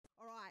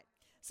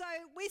So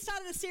we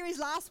started a series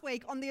last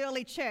week on the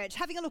early church,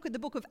 having a look at the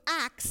book of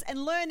Acts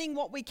and learning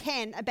what we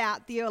can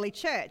about the early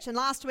church. And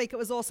last week it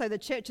was also the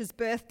church's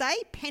birthday,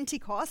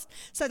 Pentecost,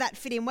 so that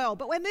fit in well.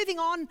 But we're moving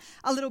on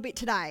a little bit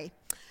today.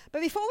 But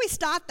before we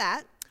start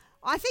that,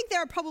 I think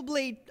there are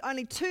probably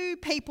only two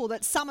people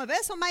that some of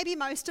us, or maybe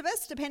most of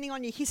us, depending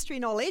on your history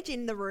knowledge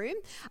in the room,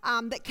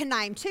 that can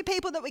name. Two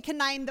people that we can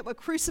name that were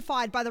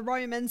crucified by the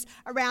Romans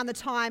around the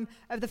time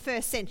of the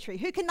first century.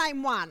 Who can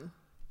name one?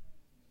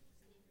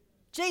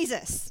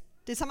 Jesus.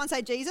 Did someone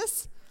say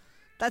Jesus?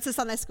 That's a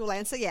Sunday school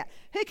answer, yeah.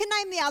 Who can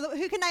name the other?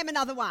 Who can name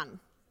another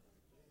one?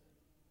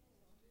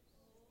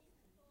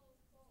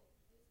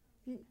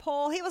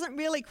 Paul, he wasn't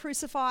really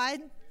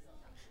crucified.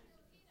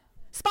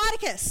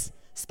 Spartacus.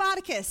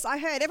 Spartacus, I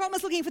heard. Everyone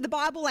was looking for the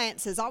Bible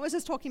answers. I was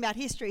just talking about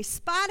history.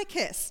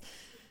 Spartacus.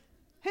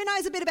 Who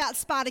knows a bit about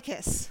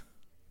Spartacus?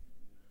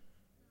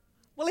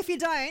 Well, if you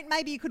don't,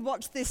 maybe you could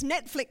watch this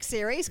Netflix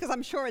series because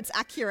I'm sure it's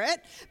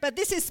accurate. But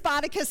this is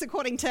Spartacus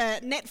according to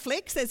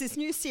Netflix. There's this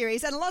new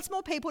series and lots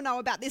more people know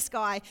about this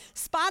guy,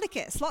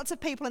 Spartacus. Lots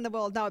of people in the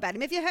world know about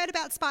him. Have you heard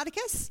about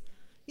Spartacus?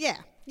 Yeah.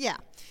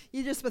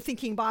 You just were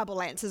thinking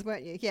Bible answers,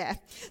 weren't you? Yeah.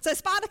 So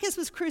Spartacus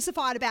was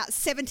crucified about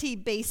 70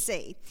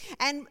 BC.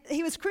 And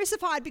he was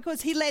crucified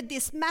because he led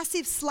this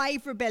massive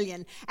slave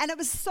rebellion. And it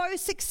was so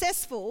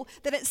successful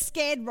that it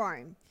scared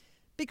Rome.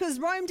 Because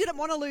Rome didn't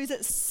want to lose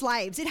its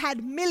slaves. It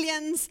had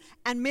millions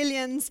and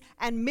millions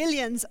and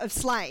millions of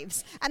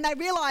slaves. And they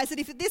realised that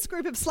if this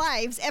group of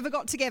slaves ever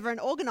got together and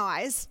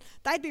organised,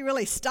 they'd be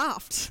really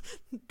stuffed.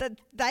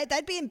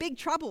 They'd be in big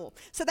trouble.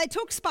 So they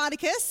took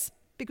Spartacus,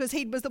 because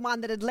he was the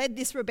one that had led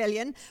this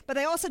rebellion, but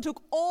they also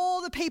took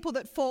all the people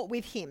that fought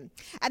with him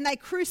and they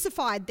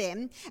crucified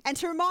them. And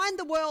to remind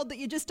the world that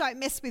you just don't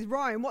mess with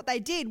Rome, what they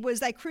did was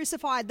they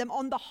crucified them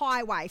on the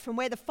highway from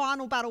where the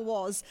final battle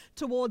was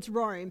towards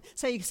Rome.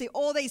 So you can see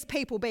all these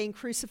people being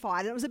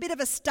crucified. And it was a bit of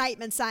a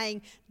statement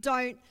saying,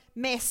 don't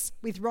mess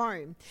with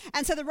Rome.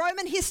 And so the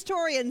Roman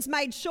historians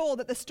made sure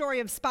that the story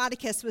of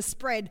Spartacus was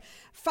spread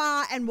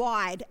far and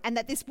wide and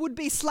that this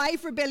would-be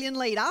slave rebellion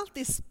leader,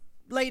 this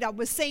leader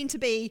was seen to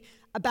be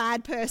a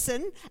bad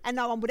person and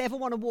no one would ever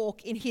want to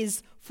walk in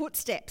his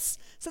footsteps.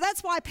 So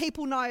that's why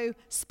people know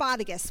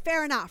Spartacus.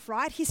 Fair enough,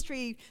 right?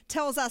 History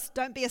tells us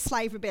don't be a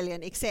slave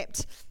rebellion,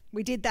 except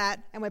we did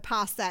that and we're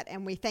past that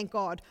and we thank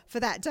God for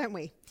that, don't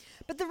we?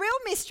 But the real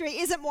mystery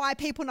isn't why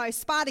people know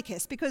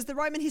Spartacus, because the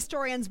Roman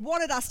historians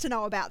wanted us to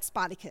know about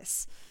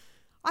Spartacus.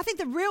 I think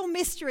the real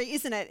mystery,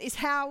 isn't it, is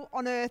how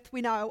on earth we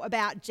know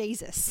about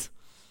Jesus.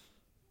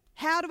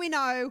 How do we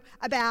know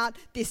about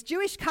this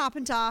Jewish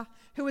carpenter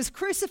who was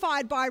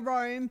crucified by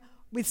Rome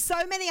with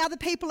so many other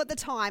people at the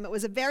time? It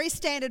was a very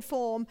standard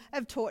form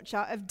of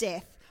torture, of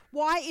death.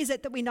 Why is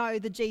it that we know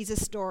the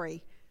Jesus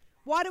story?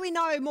 Why do we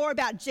know more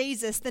about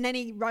Jesus than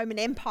any Roman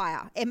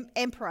emperor?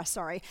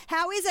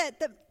 How is it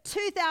that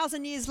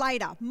 2,000 years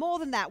later, more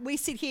than that, we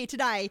sit here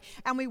today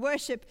and we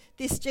worship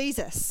this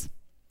Jesus?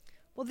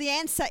 Well, the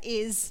answer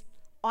is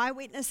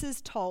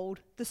eyewitnesses told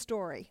the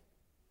story.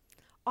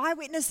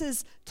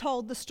 Eyewitnesses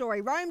told the story.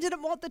 Rome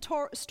didn't want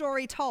the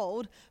story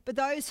told, but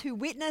those who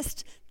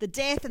witnessed the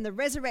death and the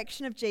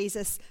resurrection of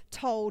Jesus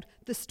told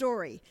the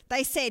story.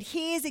 They said,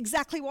 here's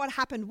exactly what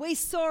happened. We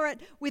saw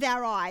it with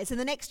our eyes. And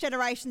the next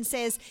generation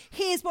says,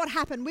 here's what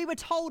happened. We were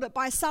told it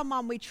by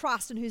someone we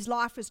trust and whose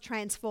life was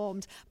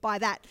transformed by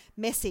that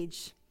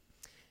message.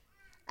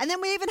 And then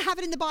we even have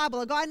it in the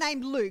Bible, a guy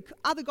named Luke,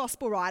 other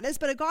gospel writers,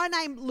 but a guy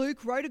named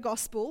Luke wrote a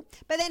gospel,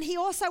 but then he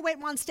also went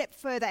one step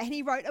further and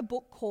he wrote a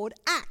book called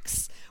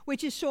Acts,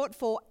 which is short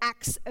for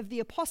Acts of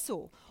the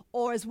Apostle,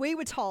 or as we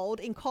were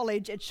told in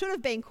college, it should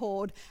have been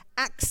called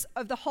Acts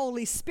of the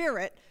Holy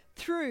Spirit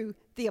through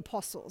the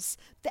Apostles.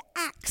 The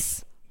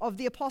Acts of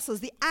the Apostles,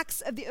 the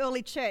Acts of the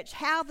early church,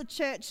 how the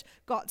church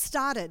got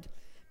started.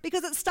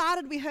 Because it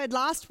started, we heard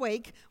last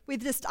week,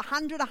 with just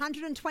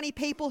 120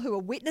 people who were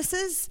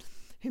witnesses,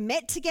 who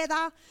met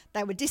together.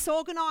 They were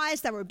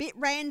disorganised, they were a bit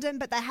random,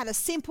 but they had a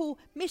simple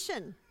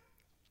mission.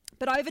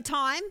 But over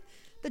time,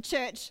 the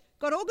church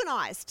got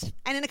organised.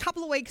 And in a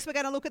couple of weeks, we're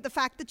going to look at the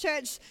fact the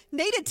church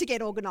needed to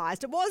get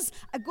organised. It was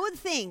a good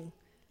thing.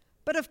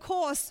 But of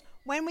course,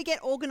 when we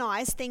get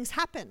organised, things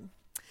happen.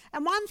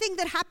 And one thing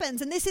that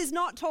happens, and this is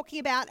not talking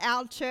about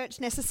our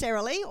church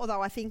necessarily,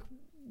 although I think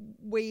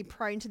we're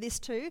prone to this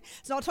too.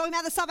 It's not talking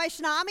about the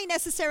Salvation Army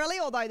necessarily,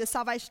 although the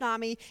Salvation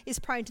Army is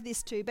prone to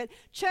this too. But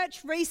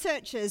church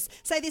researchers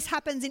say this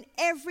happens in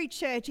every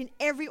church, in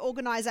every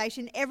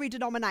organisation, every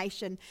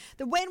denomination.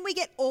 That when we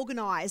get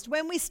organised,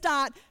 when we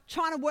start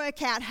trying to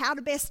work out how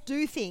to best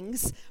do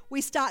things,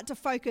 we start to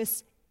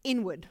focus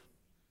inward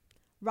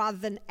rather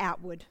than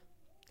outward.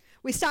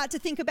 We start to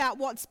think about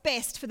what's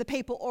best for the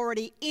people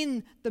already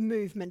in the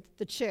movement,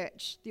 the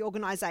church, the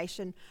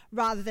organisation,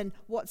 rather than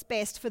what's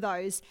best for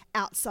those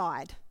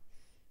outside.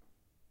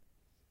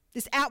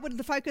 This outward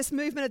focused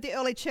movement of the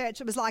early church,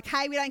 it was like,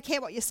 hey, we don't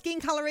care what your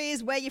skin colour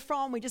is, where you're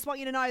from, we just want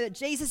you to know that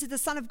Jesus is the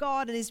Son of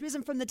God and is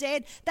risen from the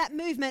dead. That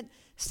movement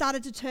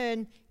started to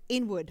turn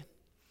inward.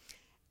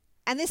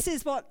 And this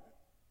is what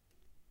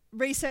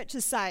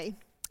researchers say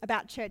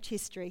about church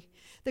history.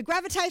 The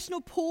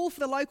gravitational pull for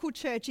the local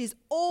church is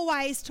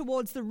always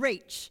towards the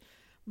reach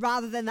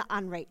rather than the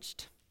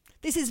unreached.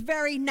 This is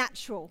very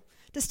natural,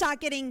 to start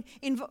getting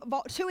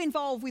too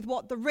involved with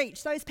what the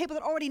reach, those people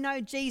that already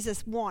know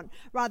Jesus, want,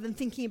 rather than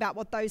thinking about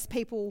what those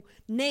people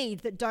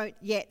need that don't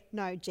yet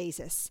know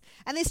Jesus.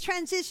 And this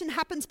transition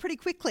happens pretty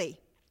quickly.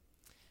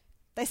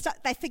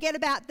 They forget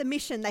about the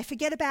mission. They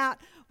forget about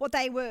what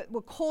they were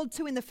called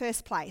to in the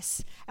first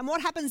place. And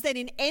what happens then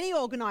in any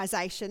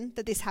organisation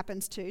that this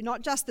happens to,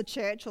 not just the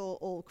church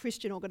or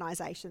Christian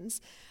organisations,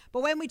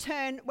 but when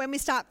we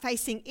start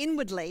facing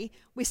inwardly,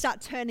 we start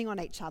turning on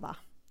each other.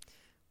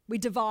 We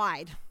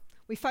divide.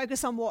 We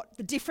focus on what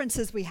the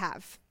differences we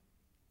have.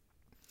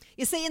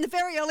 You see, in the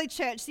very early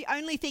church, the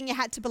only thing you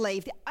had to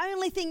believe, the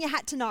only thing you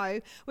had to know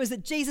was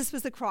that Jesus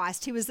was the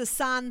Christ. He was the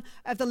Son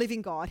of the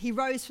living God. He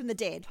rose from the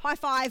dead. High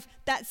five,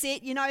 that's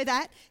it. You know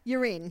that,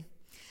 you're in.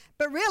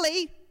 But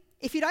really,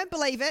 if you don't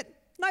believe it,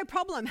 no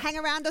problem. Hang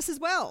around us as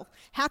well.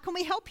 How can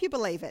we help you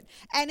believe it?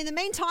 And in the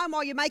meantime,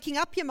 while you're making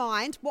up your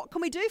mind, what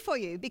can we do for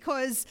you?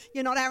 Because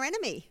you're not our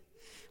enemy.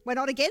 We're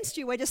not against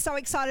you. We're just so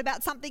excited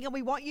about something and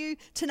we want you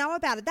to know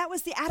about it. That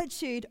was the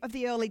attitude of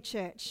the early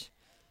church.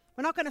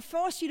 We're not going to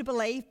force you to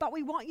believe, but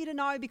we want you to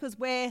know because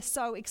we're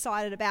so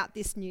excited about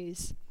this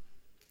news.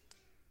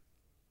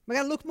 We're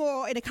going to look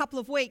more in a couple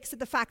of weeks at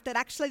the fact that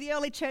actually the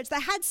early church, they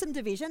had some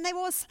division. There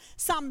was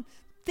some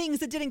things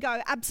that didn't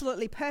go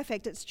absolutely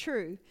perfect, it's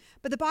true.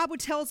 But the Bible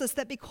tells us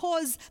that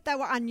because they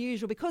were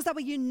unusual, because they were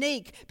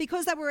unique,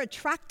 because they were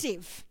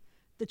attractive,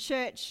 the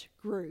church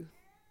grew.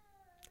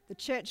 The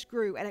church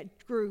grew, and it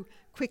grew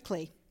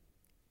quickly.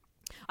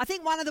 I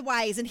think one of the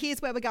ways, and here's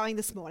where we're going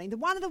this morning,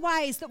 one of the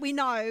ways that we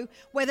know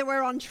whether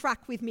we're on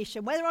track with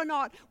mission, whether or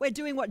not we're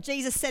doing what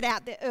Jesus set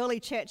out the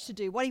early church to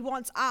do, what he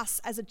wants us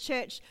as a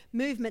church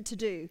movement to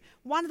do,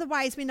 one of the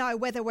ways we know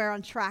whether we're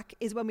on track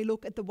is when we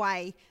look at the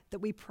way that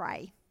we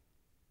pray.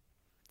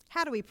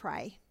 How do we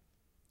pray?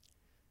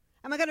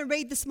 And we're going to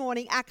read this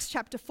morning Acts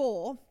chapter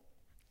 4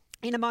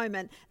 in a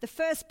moment, the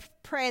first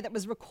prayer that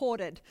was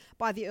recorded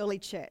by the early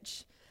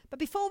church. But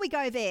before we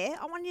go there,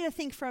 I want you to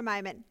think for a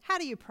moment, how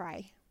do you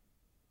pray?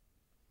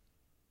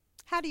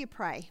 How do you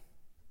pray?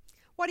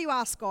 What do you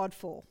ask God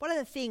for? What are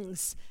the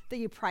things that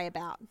you pray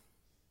about?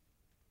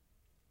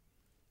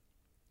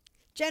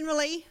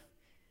 Generally,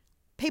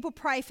 people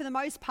pray for the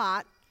most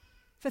part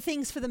for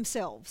things for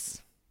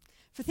themselves,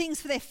 for things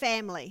for their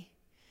family,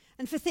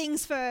 and for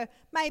things for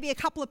maybe a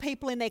couple of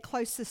people in their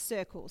closest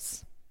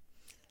circles.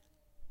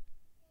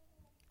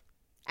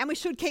 And we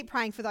should keep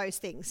praying for those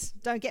things,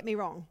 don't get me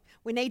wrong.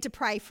 We need to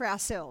pray for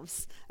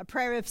ourselves. A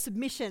prayer of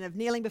submission, of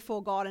kneeling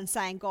before God and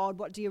saying, God,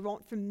 what do you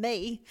want from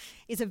me,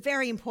 is a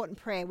very important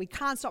prayer. We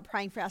can't stop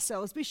praying for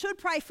ourselves. We should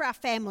pray for our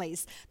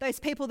families, those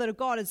people that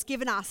God has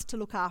given us to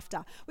look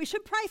after. We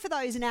should pray for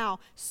those in our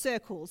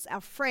circles,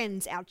 our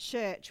friends, our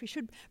church. We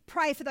should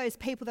pray for those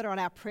people that are on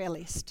our prayer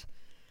list.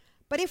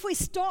 But if we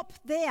stop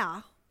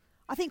there,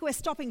 I think we're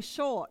stopping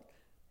short.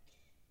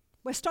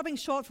 We're stopping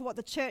short for what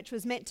the church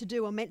was meant to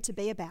do or meant to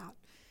be about.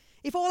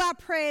 If all our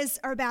prayers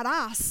are about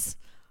us,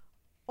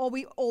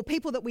 or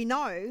people that we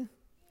know,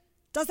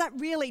 does that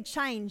really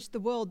change the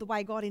world the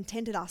way God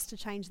intended us to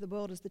change the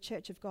world as the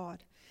church of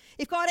God?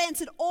 If God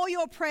answered all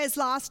your prayers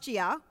last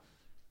year,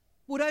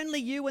 would only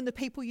you and the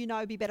people you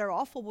know be better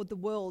off, or would the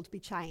world be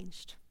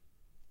changed?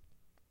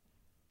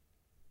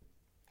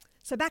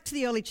 So back to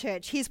the early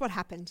church, here's what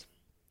happened.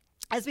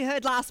 As we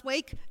heard last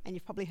week, and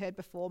you've probably heard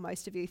before,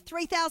 most of you,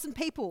 3,000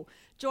 people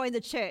joined the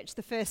church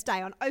the first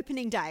day, on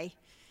opening day.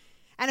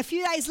 And a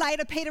few days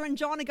later, Peter and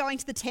John are going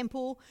to the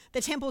temple.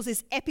 The temple's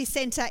this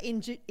epicenter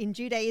in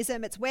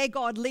Judaism. It's where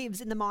God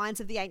lives in the minds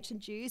of the ancient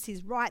Jews.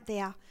 He's right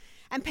there.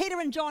 And Peter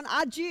and John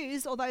are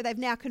Jews, although they've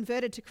now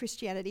converted to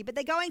Christianity. But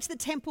they're going to the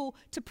temple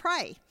to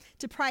pray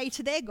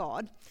to their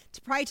God,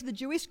 to pray to the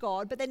Jewish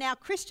God. But they're now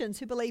Christians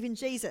who believe in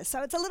Jesus.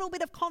 So it's a little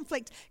bit of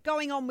conflict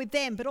going on with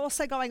them, but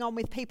also going on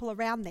with people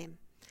around them.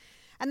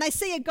 And they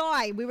see a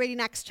guy, we read in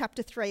Acts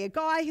chapter 3, a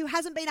guy who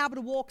hasn't been able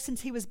to walk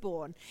since he was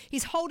born.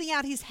 He's holding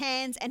out his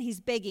hands and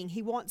he's begging.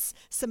 He wants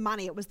some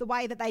money. It was the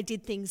way that they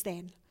did things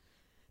then.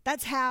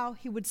 That's how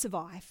he would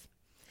survive.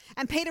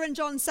 And Peter and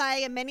John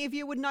say, and many of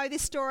you would know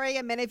this story,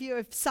 and many of you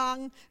have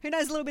sung, who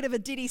knows a little bit of a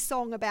ditty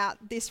song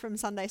about this from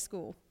Sunday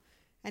school?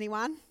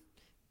 Anyone?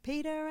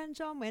 Peter and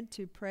John went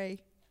to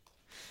pray.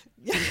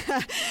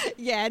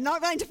 Yeah,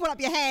 not willing to put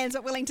up your hands,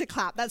 but willing to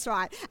clap. That's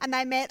right. And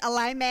they met a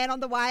lame man on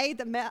the way.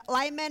 The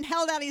lame man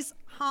held out his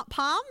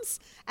palms,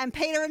 and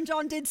Peter and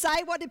John did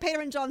say, what did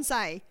Peter and John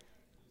say?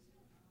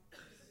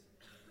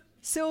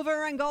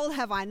 Silver and gold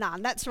have I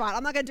none. That's right.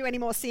 I'm not going to do any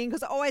more singing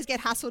because I always get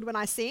hassled when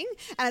I sing,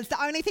 and it's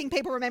the only thing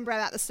people remember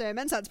about the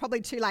sermon, so it's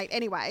probably too late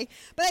anyway.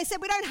 But they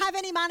said, we don't have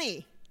any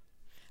money,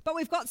 but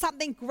we've got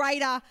something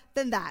greater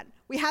than that.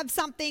 We have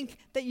something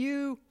that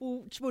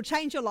will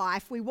change your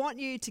life. We want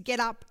you to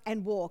get up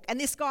and walk. And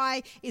this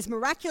guy is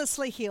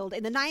miraculously healed.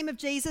 In the name of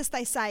Jesus,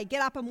 they say,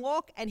 get up and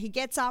walk. And he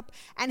gets up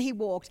and he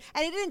walked.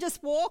 And he didn't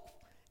just walk.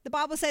 The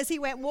Bible says he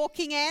went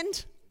walking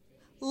and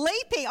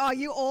leaping. Oh,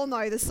 you all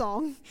know the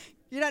song.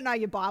 You don't know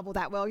your Bible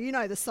that well. You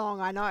know the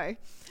song, I know.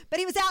 But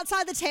he was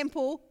outside the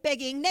temple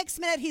begging. Next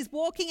minute, he's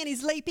walking and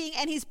he's leaping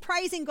and he's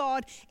praising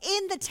God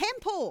in the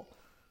temple.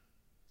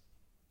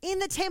 In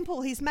the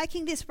temple, he's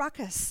making this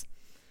ruckus.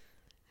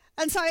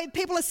 And so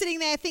people are sitting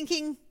there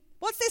thinking,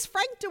 what's this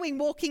Frank doing,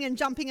 walking and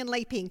jumping and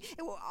leaping?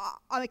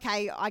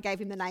 Okay, I gave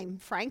him the name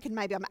Frank, and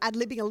maybe I'm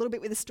ad-libbing a little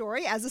bit with the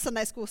story, as a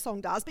Sunday school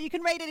song does, but you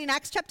can read it in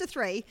Acts chapter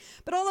 3.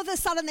 But all of a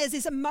sudden, there's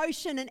this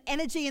emotion and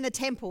energy in the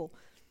temple.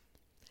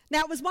 Now,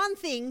 it was one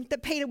thing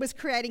that Peter was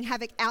creating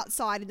havoc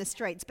outside in the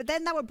streets, but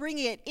then they were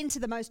bringing it into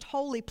the most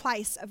holy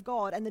place of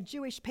God, and the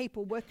Jewish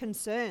people were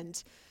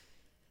concerned.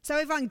 So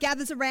everyone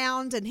gathers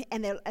around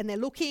and they're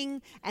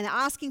looking and they're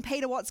asking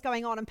Peter what's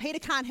going on. And Peter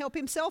can't help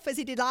himself, as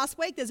he did last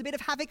week. There's a bit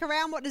of havoc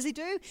around. What does he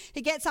do?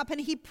 He gets up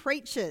and he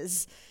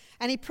preaches.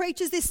 And he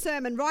preaches this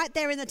sermon right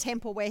there in the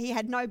temple where he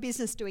had no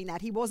business doing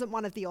that. He wasn't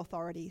one of the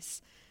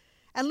authorities.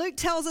 And Luke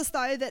tells us,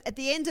 though, that at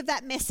the end of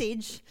that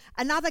message,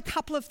 another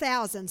couple of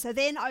thousand, so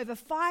then over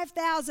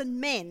 5,000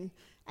 men,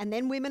 and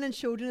then women and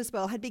children as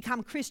well, had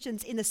become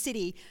Christians in the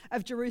city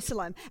of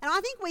Jerusalem. And I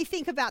think we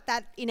think about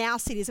that in our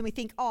cities and we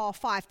think,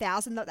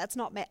 5,000, that's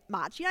not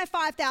much. You know,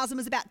 5,000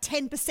 was about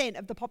 10%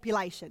 of the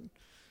population.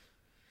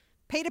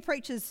 Peter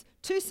preaches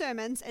 2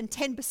 sermons and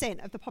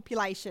 10% of the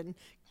population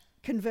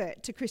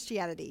convert to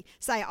Christianity,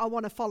 say, I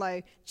want to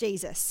follow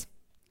Jesus.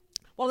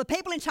 Well, the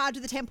people in charge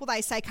of the temple,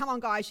 they say, come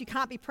on guys, you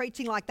can't be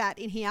preaching like that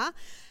in here.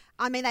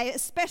 I mean, they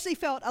especially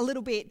felt a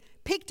little bit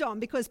picked on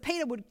because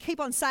Peter would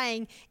keep on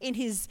saying in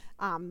his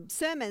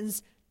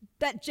sermons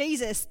that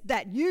Jesus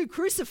that you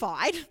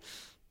crucified,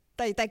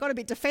 they got a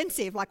bit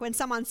defensive. Like when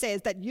someone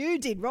says that you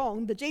did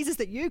wrong, the Jesus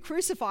that you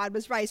crucified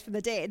was raised from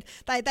the dead,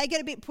 they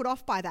get a bit put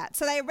off by that.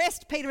 So they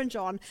arrest Peter and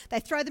John, they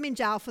throw them in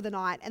jail for the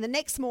night, and the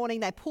next morning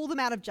they pull them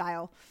out of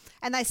jail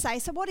and they say,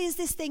 so what is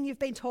this thing you've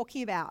been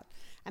talking about?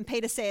 And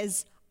Peter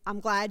says, I'm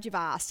glad you've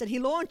asked. And he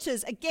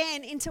launches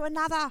again into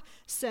another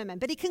sermon.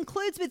 But he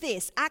concludes with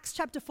this, Acts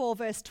chapter 4,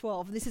 verse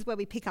 12. And this is where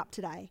we pick up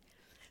today.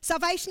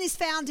 Salvation is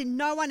found in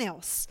no one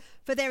else,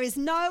 for there is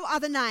no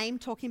other name,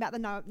 talking about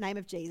the name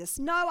of Jesus,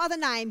 no other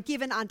name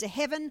given unto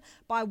heaven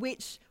by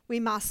which we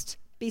must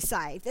be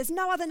saved. There's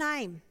no other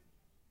name.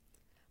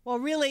 Well,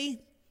 really,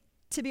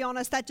 to be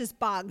honest, that just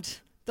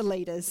bugged the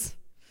leaders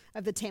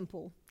of the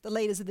temple, the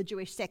leaders of the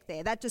Jewish sect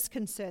there. That just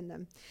concerned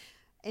them.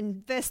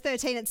 In verse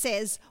 13 it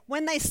says,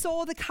 when they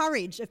saw the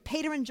courage of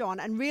Peter and John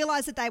and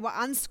realised that they were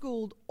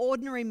unschooled,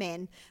 ordinary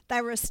men,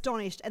 they were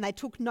astonished and they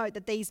took note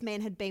that these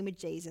men had been with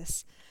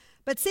Jesus.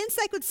 But since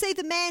they could see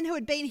the man who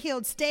had been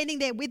healed standing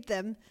there with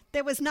them,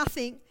 there was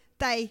nothing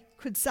they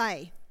could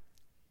say.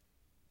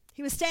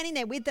 He was standing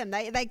there with them.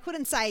 They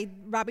couldn't say,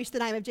 rubbish, the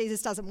name of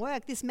Jesus doesn't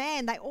work. This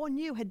man, they all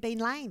knew, had been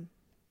lame.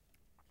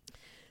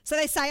 So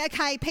they say,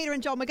 okay, Peter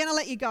and John, we're going to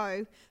let you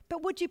go,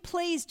 but would you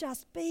please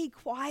just be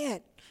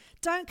quiet?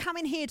 Don't come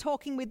in here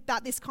talking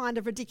about this kind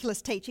of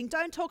ridiculous teaching.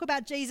 Don't talk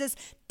about Jesus.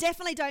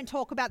 Definitely don't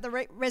talk about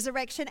the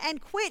resurrection, and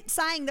quit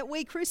saying that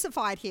we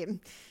crucified him.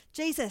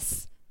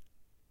 Jesus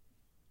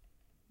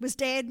was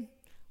dead.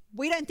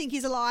 We don't think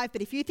he's alive,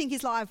 but if you think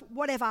he's alive,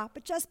 whatever.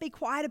 But just be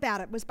quiet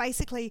about it was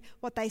basically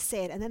what they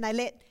said. And then they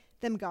let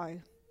them go.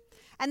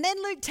 And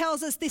then Luke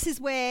tells us this is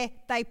where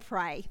they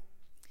pray.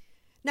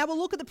 Now we'll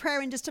look at the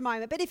prayer in just a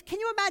moment. But can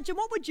you imagine,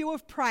 what would you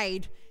have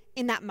prayed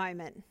in that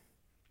moment?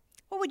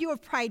 What would you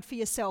have prayed for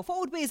yourself?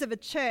 What would we as a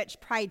church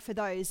prayed for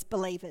those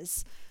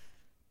believers?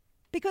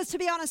 Because to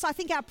be honest, I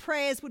think our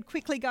prayers would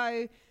quickly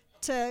go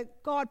to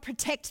God,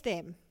 protect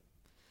them.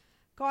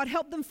 God,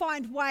 help them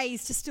find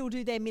ways to still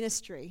do their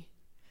ministry.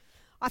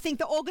 I think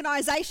the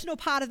organisational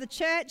part of the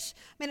church,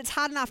 it's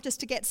hard enough just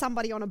to get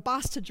somebody on a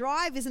bus to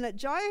drive, isn't it,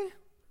 Joe?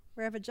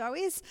 Wherever Joe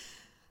is.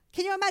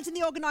 Can you imagine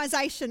the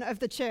organisation of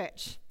the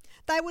church?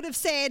 They would have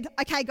said,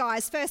 okay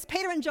guys, first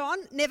Peter and John,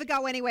 never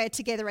go anywhere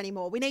together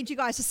anymore. We need you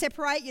guys to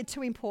separate, you're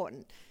too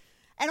important.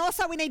 And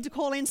also we need to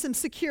call in some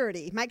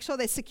security. Make sure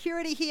there's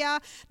security here.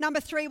 Number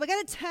 3, we're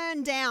going to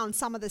turn down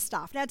some of the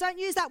stuff. Now don't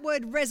use that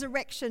word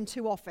resurrection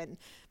too often.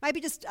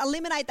 Maybe just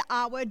eliminate the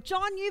R word.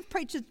 John, you've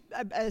preached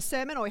a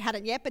sermon, or he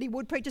hadn't yet, but he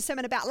would preach a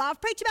sermon about love.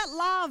 Preach about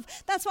love.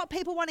 That's what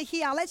people want to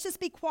hear. Let's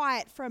just be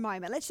quiet for a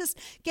moment. Let's just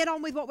get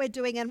on with what we're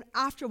doing, and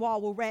after a while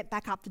we'll ramp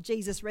back up the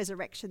Jesus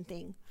resurrection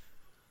thing.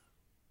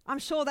 I'm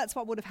sure that's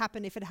what would have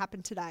happened if it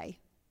happened today.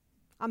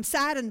 I'm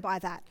saddened by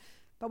that.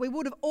 But we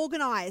would have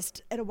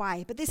organised it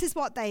away. But this is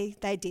what they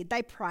did.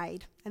 They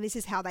prayed. And this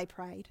is how they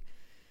prayed.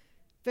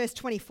 Verse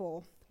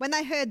 24. When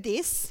they heard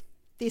this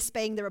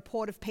being the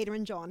report of Peter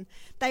and John,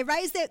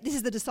 this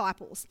is the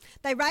disciples.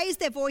 They raised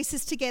their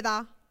voices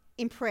together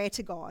in prayer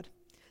to God.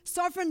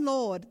 Sovereign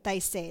Lord, they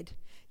said,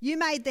 you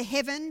made the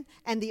heaven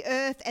and the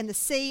earth and the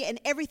sea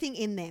and everything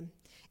in them.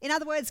 In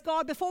other words,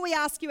 God, before we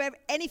ask you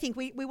anything,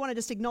 we want to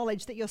just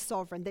acknowledge that you're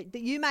sovereign, that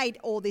you made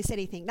all this,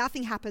 anything.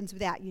 Nothing happens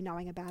without you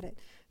knowing about it.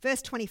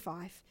 Verse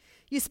 25,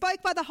 you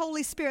spoke by the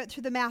Holy Spirit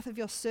through the mouth of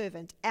your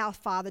servant, our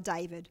father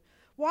David.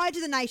 Why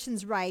do the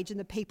nations rage and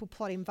the people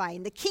plot in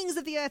vain? The kings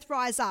of the earth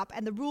rise up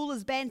and the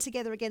rulers band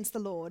together against the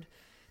Lord.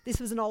 This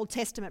was an Old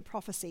Testament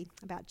prophecy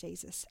about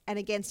Jesus and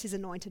against his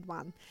anointed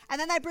one. And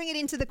then they bring it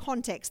into the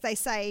context. They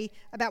say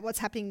about what's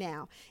happening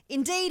now.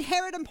 Indeed,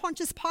 Herod and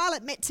Pontius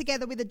Pilate met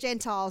together with the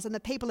Gentiles and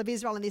the people of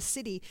Israel in this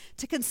city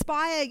to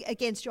conspire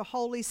against your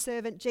holy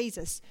servant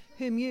Jesus,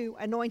 whom you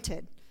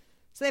anointed.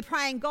 So they're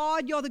praying,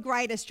 God, you're the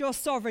greatest, you're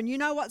sovereign, you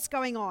know what's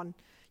going on.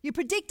 You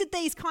predicted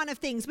these kind of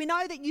things. We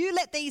know that you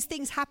let these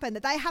things happen,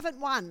 that they haven't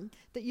won,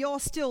 that you're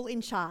still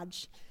in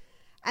charge.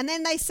 And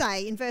then they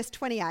say in verse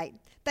 28,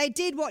 they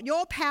did what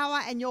your power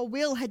and your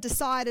will had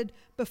decided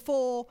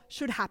before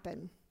should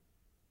happen.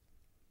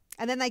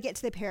 And then they get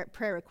to their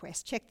prayer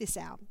request. Check this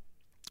out.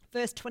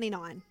 Verse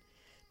 29.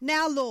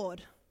 Now,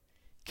 Lord,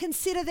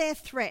 consider their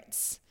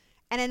threats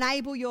and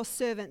enable your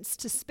servants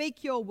to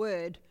speak your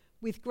word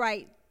with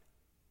great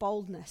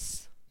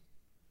boldness.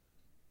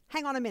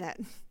 Hang on a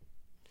minute.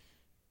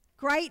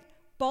 Great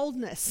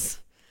boldness.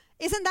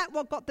 Isn't that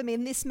what got them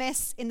in this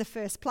mess in the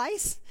first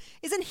place?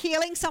 Isn't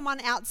healing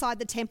someone outside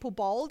the temple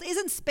bold?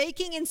 Isn't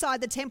speaking inside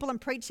the temple and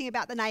preaching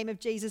about the name of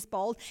Jesus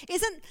bold?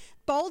 Isn't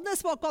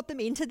boldness what got them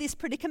into this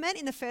predicament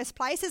in the first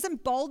place?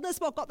 Isn't boldness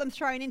what got them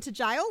thrown into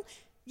jail?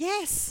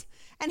 Yes.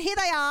 And here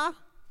they are.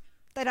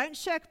 They don't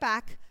shirk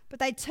back, but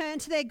they turn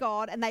to their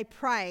God and they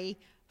pray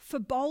for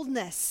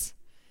boldness.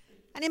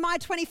 And in my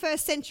 21st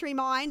century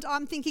mind,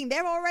 I'm thinking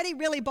they're already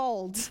really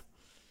bold,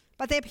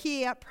 but they're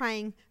here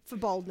praying for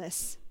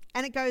boldness.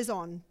 And it goes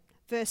on,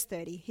 verse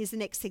 30. Here's the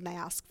next thing they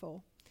ask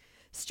for.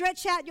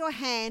 Stretch out your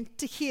hand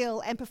to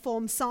heal and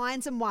perform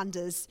signs and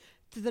wonders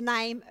through the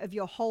name of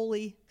your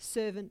holy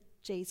servant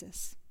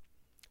Jesus.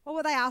 What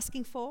were they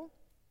asking for?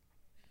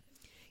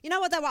 You know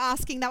what they were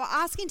asking? They were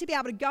asking to be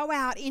able to go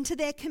out into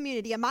their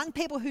community among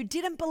people who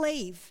didn't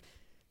believe.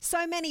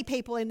 So many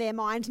people in their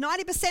mind,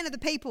 90% of the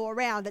people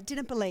around that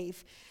didn't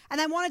believe. And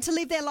they wanted to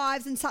live their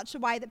lives in such a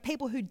way that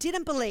people who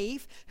didn't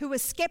believe, who were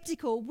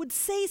skeptical, would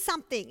see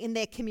something in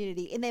their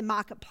community, in their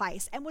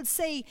marketplace, and would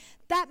see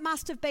that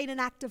must have been an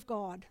act of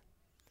God.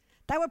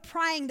 They were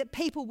praying that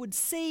people would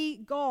see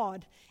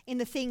God in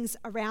the things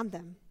around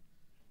them.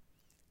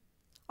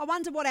 I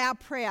wonder what our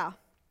prayer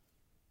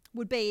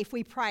would be if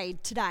we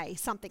prayed today,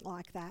 something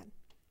like that.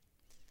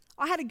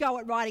 I had a go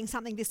at writing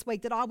something this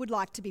week that I would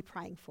like to be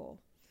praying for.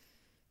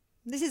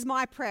 This is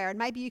my prayer, and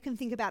maybe you can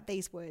think about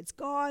these words.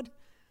 God,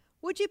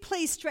 would you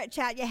please stretch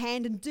out your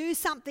hand and do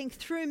something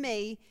through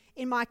me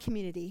in my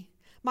community?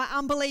 My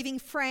unbelieving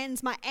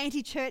friends, my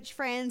anti-church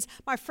friends,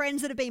 my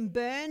friends that have been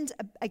burned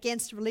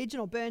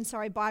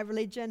by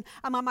religion,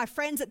 among my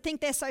friends that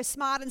think they're so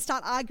smart and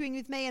start arguing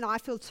with me and I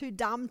feel too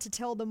dumb to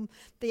tell them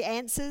the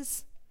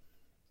answers.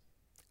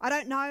 I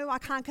don't know, I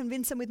can't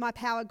convince them with my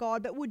power,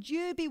 God, but would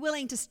you be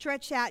willing to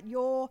stretch out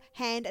your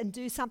hand and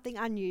do something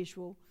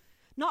unusual?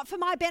 Not for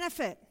my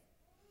benefit.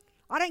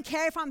 I don't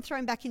care if I'm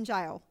thrown back in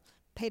jail,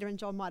 Peter and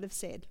John might have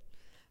said,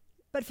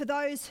 but for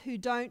those who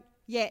don't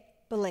yet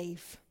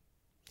believe.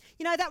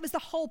 You know, that was the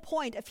whole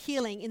point of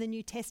healing in the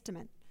New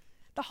Testament.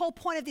 The whole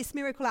point of this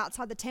miracle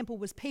outside the temple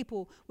was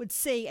people would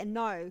see and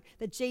know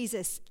that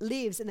Jesus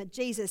lives and that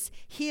Jesus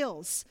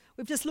heals.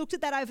 We've just looked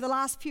at that over the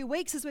last few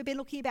weeks as we've been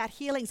looking about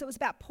healing. So it was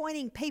about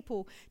pointing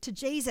people to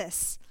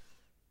Jesus,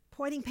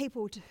 pointing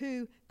people to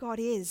who God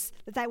is,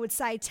 that they would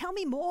say, tell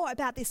me more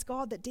about this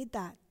God that did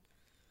that.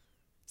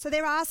 So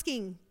they're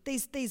asking,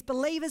 these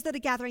believers that are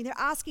gathering, they're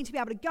asking to be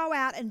able to go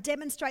out and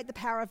demonstrate the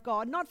power of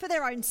God, not for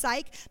their own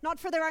sake, not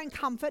for their own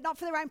comfort, not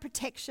for their own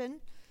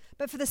protection,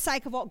 but for the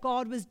sake of what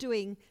God was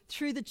doing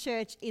through the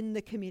church in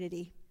the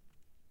community.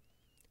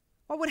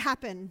 What would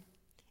happen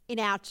in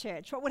our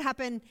church? What would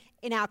happen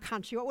in our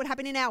country? What would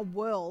happen in our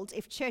world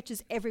if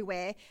churches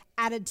everywhere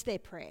added to their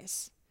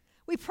prayers?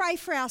 We pray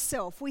for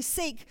ourselves. We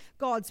seek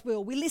God's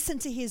will. We listen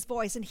to his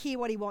voice and hear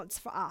what he wants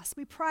for us.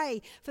 We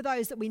pray for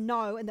those that we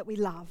know and that we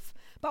love.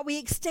 But we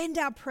extend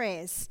our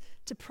prayers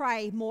to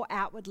pray more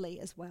outwardly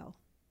as well.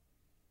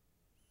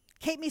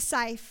 Keep me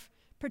safe,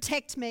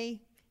 protect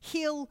me,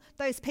 heal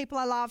those people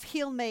I love,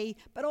 heal me.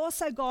 But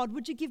also, God,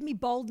 would you give me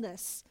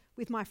boldness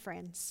with my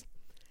friends?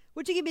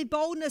 Would you give me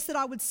boldness that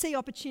I would see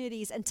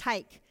opportunities and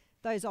take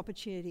those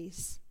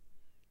opportunities?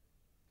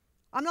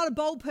 I'm not a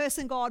bold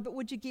person, God, but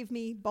would you give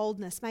me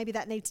boldness? Maybe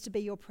that needs to be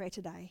your prayer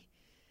today.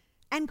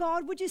 And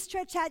God, would you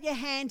stretch out your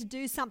hand to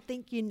do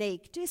something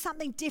unique, do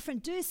something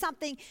different, do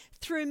something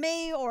through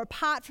me or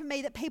apart from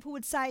me that people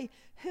would say,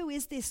 who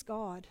is this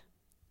God?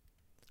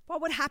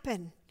 What would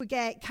happen if we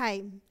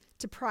came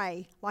to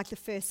pray like the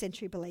first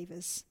century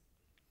believers?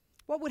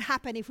 What would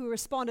happen if we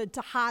responded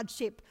to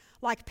hardship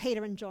like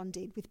Peter and John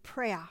did, with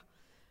prayer,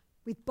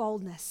 with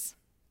boldness?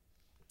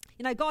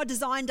 You know, God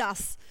designed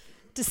us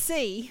to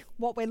see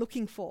what we're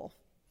looking for.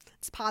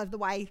 It's part of the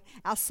way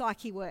our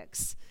psyche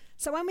works.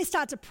 So when we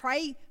start to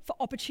pray for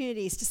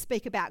opportunities to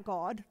speak about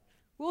God,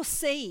 we'll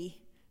see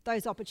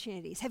those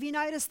opportunities. Have you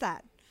noticed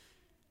that?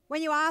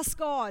 When you ask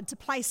God to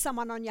place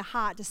someone on your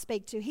heart to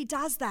speak to, he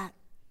does that.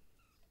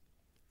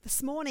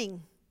 This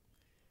morning,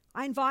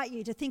 I invite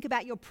you to think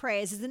about your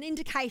prayers as an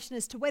indication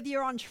as to whether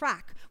you're on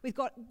track with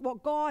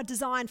what God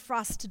designed for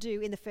us to do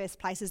in the first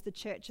place as the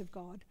church of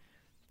God.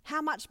 How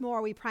much more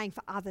are we praying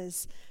for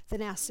others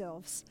than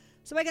ourselves?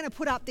 So we're going to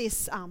put up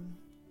this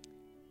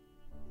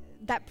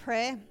that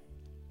prayer.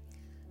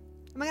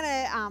 I'm going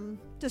to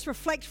just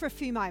reflect for a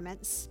few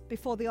moments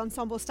before the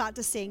ensemble start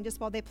to sing, just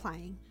while they're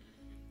playing.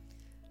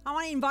 I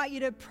want to invite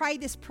you to pray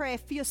this prayer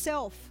for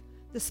yourself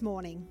this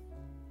morning.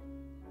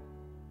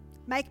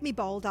 Make me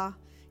bolder.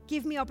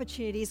 Give me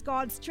opportunities.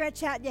 God,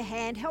 stretch out your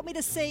hand. Help me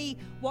to see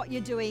what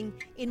you're doing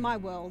in my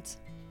world.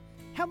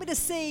 Help me to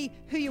see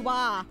who you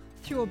are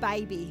through a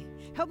baby.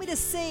 Help me to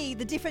see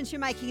the difference you're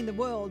making in the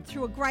world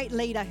through a great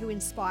leader who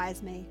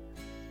inspires me.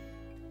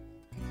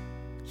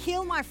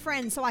 Heal my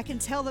friends so I can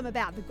tell them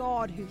about the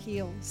God who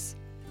heals.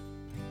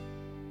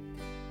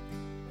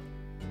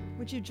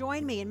 Would you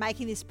join me in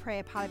making this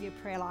prayer part of your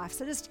prayer life?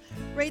 So just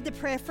read the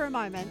prayer for a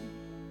moment,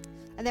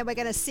 and then we're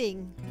going to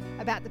sing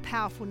about the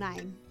powerful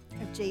name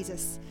of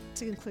Jesus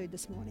to conclude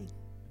this morning.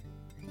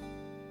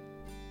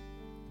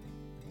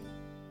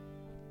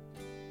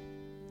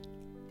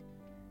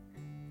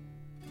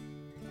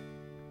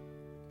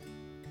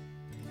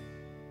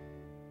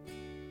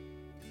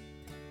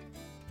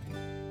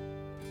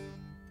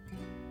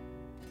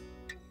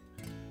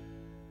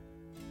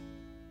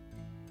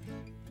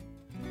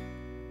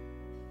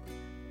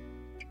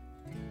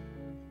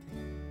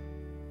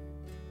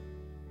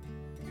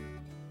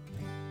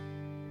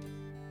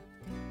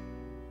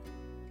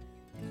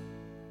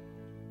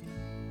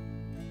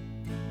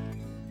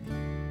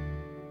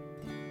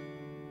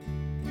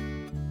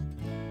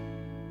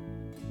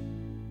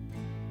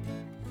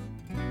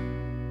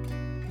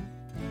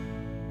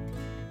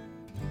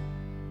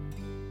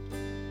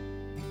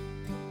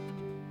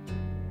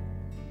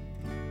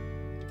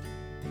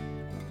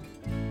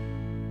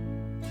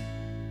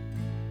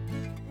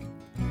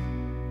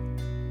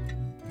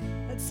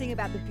 Let's sing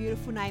about the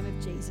beautiful name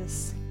of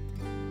Jesus.